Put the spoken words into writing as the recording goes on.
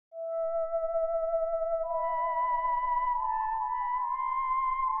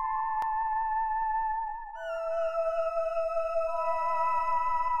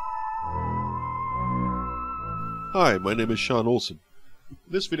Hi, my name is Sean Olson.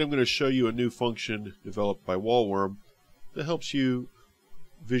 In this video I'm going to show you a new function developed by Wallworm that helps you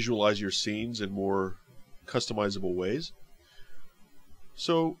visualize your scenes in more customizable ways.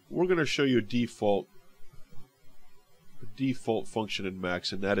 So we're going to show you a default function in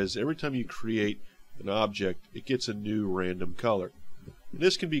Max, and that is every time you create an object it gets a new random color. And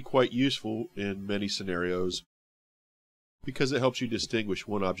this can be quite useful in many scenarios because it helps you distinguish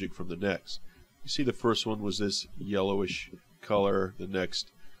one object from the next. You see the first one was this yellowish color, the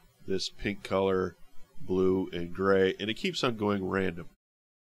next this pink color, blue and gray, and it keeps on going random.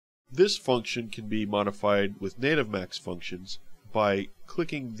 This function can be modified with native Max functions by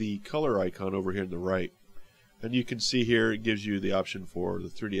clicking the color icon over here on the right. And you can see here it gives you the option for the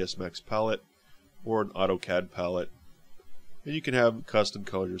 3ds Max palette or an AutoCAD palette. And you can have custom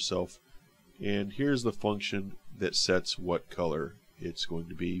color yourself. And here's the function that sets what color it's going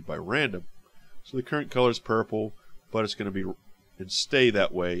to be by random. So the current color is purple, but it's going to be and stay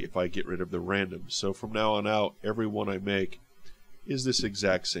that way if I get rid of the random. So from now on out, every one I make is this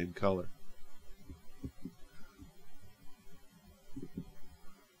exact same color.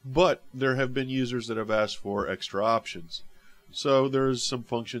 But there have been users that have asked for extra options. So there's some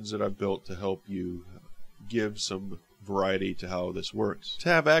functions that I've built to help you give some variety to how this works. To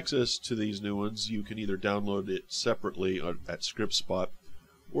have access to these new ones, you can either download it separately at ScriptSpot,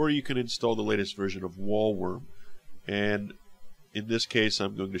 or you can install the latest version of Wallworm. And in this case,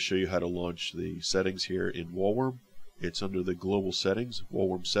 I'm going to show you how to launch the settings here in Wallworm. It's under the Global Settings,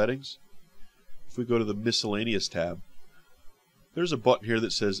 Wallworm Settings. If we go to the Miscellaneous tab, there's a button here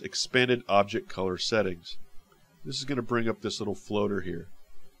that says Expanded Object Color Settings. This is going to bring up this little floater here.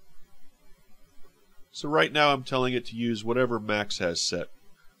 So right now I'm telling it to use whatever Max has set,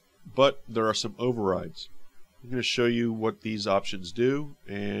 but there are some overrides. I'm going to show you what these options do,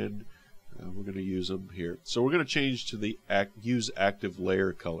 and we're going to use them here. So we're going to change to the Use Active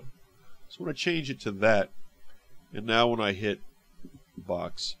Layer Color. So I'm going to change it to that, and now when I hit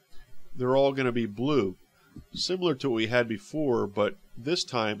box, they're all going to be blue, similar to what we had before, but this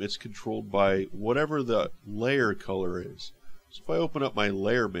time it's controlled by whatever the layer color is. So if I open up my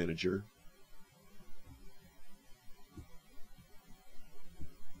Layer Manager,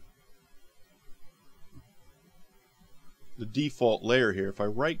 the default layer here, if I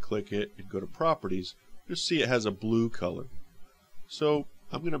right click it and go to properties, you'll see it has a blue color. So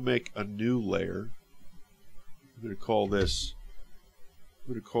I'm going to make a new layer. I'm going to call this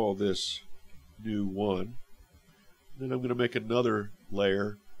new 1. Then I'm going to make another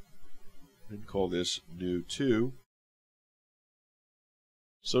layer and call this new 2.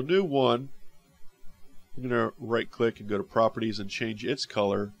 So new 1, I'm going to right click and go to properties and change its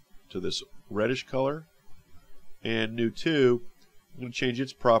color to this reddish color. And new 2, I'm going to change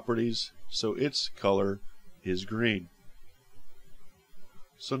its properties so its color is green.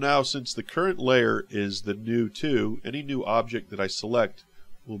 So now since the current layer is the new 2, any new object that I select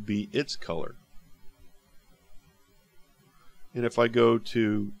will be its color. And if I go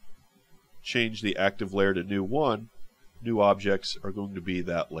to change the active layer to new 1, new objects are going to be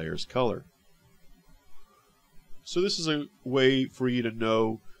that layer's color. So this is a way for you to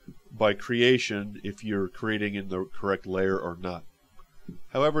know by creation if you're creating in the correct layer or not.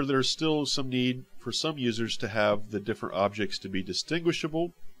 However, there's still some need for some users to have the different objects to be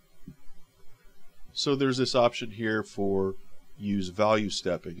distinguishable. So there's this option here for use value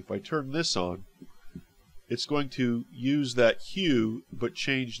stepping. If I turn this on, it's going to use that hue but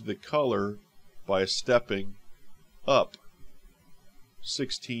change the color by stepping up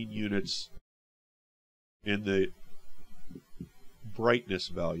 16 units in the brightness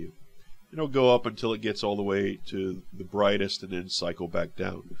value. It'll go up until it gets all the way to the brightest and then cycle back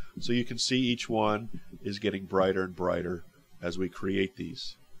down. So you can see each one is getting brighter and brighter as we create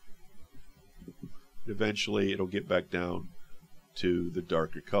these. Eventually it'll get back down to the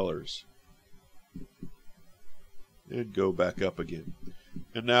darker colors and go back up again.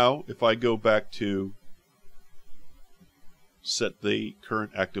 And now if I go back to set the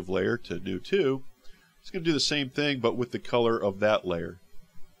current active layer to new 2, it's going to do the same thing but with the color of that layer.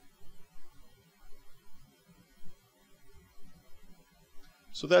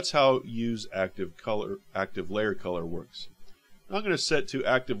 So that's how use active layer color works. Now I'm going to set to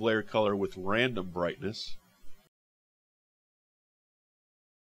active layer color with random brightness.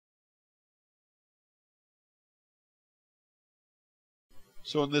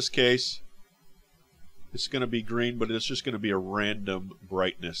 So in this case it's going to be green, but it's just going to be a random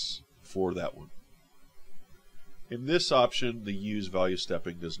brightness for that one. In this option, the use value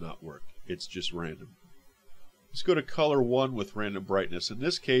stepping does not work. It's just random. Let's go to color 1 with random brightness. In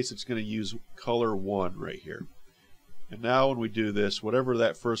this case, it's going to use color 1 right here. And now when we do this, whatever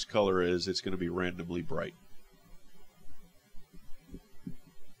that first color is, it's going to be randomly bright.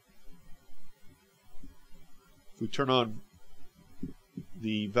 If we turn on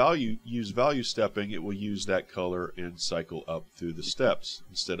the use value stepping, it will use that color and cycle up through the steps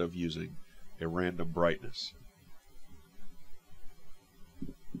instead of using a random brightness.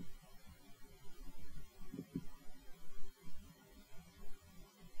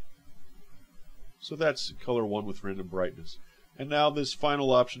 So that's color 1 with random brightness. And now this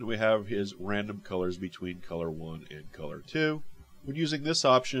final option that we have is random colors between color 1 and color 2. When using this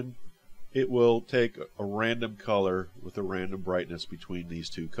option, it will take a random color with a random brightness between these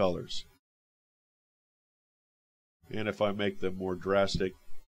two colors. And if I make them more drastic,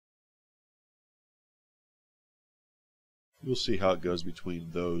 you'll see how it goes between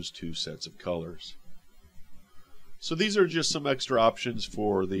those two sets of colors. So these are just some extra options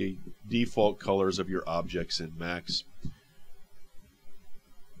for the default colors of your objects in Max.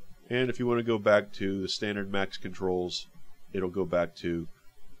 And if you want to go back to the standard Max controls, it'll go back to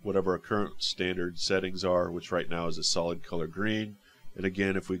whatever our current standard settings are, which right now is a solid color green. And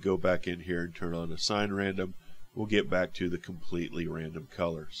again, if we go back in here and turn on assign random, we'll get back to the completely random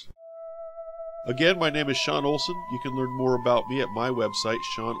colors. Again, my name is Sean Olson. You can learn more about me at my website,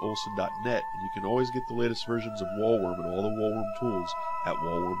 SeanOlson.net, and you can always get the latest versions of Wallworm and all the Wallworm tools at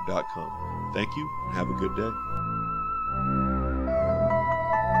Wallworm.com. Thank you, and have a good day.